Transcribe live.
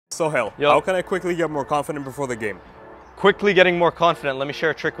So Hale, Yo. how can I quickly get more confident before the game? Quickly getting more confident, let me share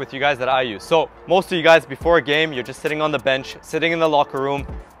a trick with you guys that I use. So most of you guys before a game, you're just sitting on the bench, sitting in the locker room,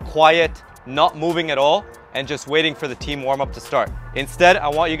 quiet, not moving at all, and just waiting for the team warm up to start. Instead, I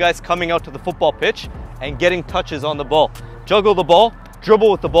want you guys coming out to the football pitch and getting touches on the ball. Juggle the ball,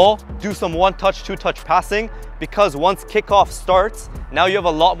 dribble with the ball, do some one touch, two touch passing, because once kickoff starts, now you have a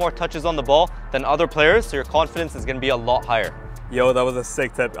lot more touches on the ball than other players, so your confidence is gonna be a lot higher. Yo, that was a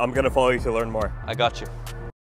sick tip. I'm gonna follow you to learn more. I got you.